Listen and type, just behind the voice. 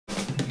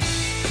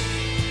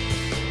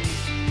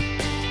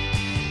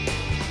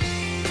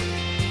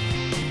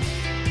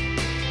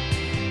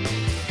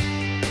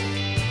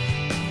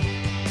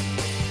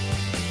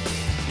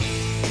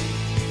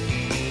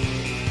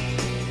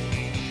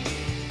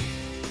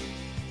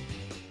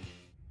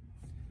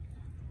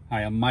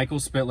Hi, I'm Michael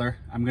Spittler.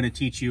 I'm going to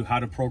teach you how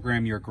to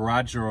program your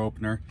garage door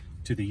opener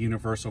to the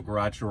universal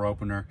garage door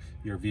opener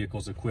your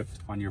vehicle's equipped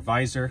on your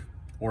visor,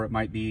 or it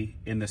might be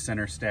in the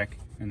center stack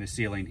in the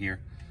ceiling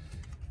here.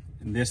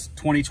 In this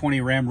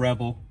 2020 Ram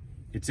Rebel,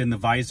 it's in the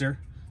visor.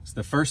 So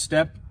the first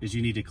step is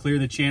you need to clear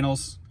the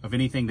channels of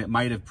anything that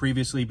might have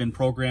previously been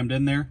programmed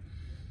in there.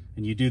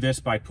 And you do this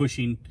by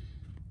pushing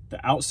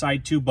the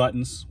outside two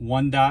buttons,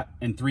 1 dot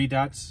and 3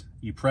 dots.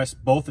 You press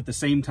both at the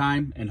same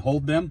time and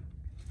hold them.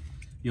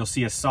 You'll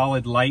see a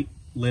solid light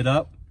lit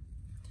up,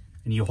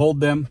 and you hold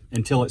them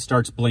until it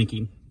starts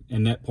blinking.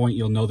 And at that point,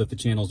 you'll know that the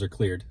channels are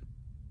cleared.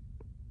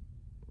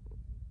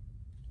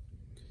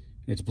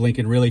 It's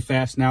blinking really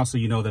fast now, so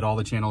you know that all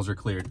the channels are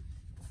cleared.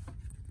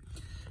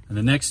 And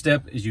the next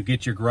step is you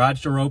get your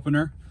garage door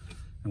opener,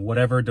 and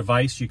whatever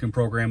device, you can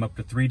program up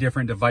to 3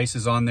 different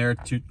devices on there,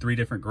 3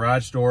 different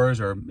garage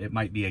doors, or it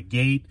might be a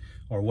gate,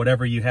 or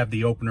whatever you have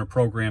the opener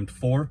programmed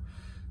for.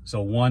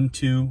 So 1,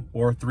 2,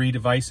 or 3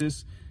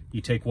 devices. You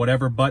take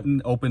whatever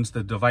button opens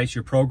the device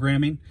you're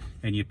programming,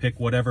 and you pick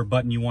whatever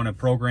button you want to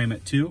program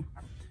it to,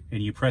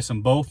 and you press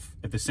them both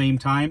at the same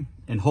time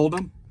and hold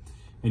them,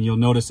 and you'll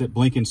notice it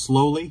blinking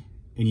slowly,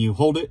 and you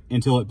hold it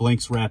until it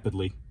blinks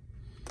rapidly.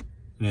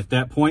 And at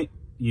that point,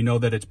 you know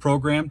that it's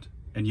programmed,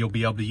 and you'll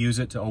be able to use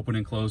it to open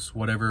and close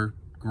whatever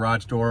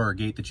garage door or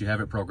gate that you have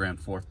it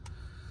programmed for.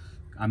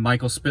 I'm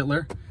Michael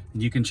Spittler,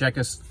 and you can check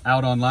us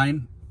out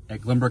online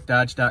at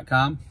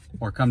glenbrookdodge.com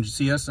or come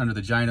see us under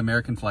the giant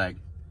American flag.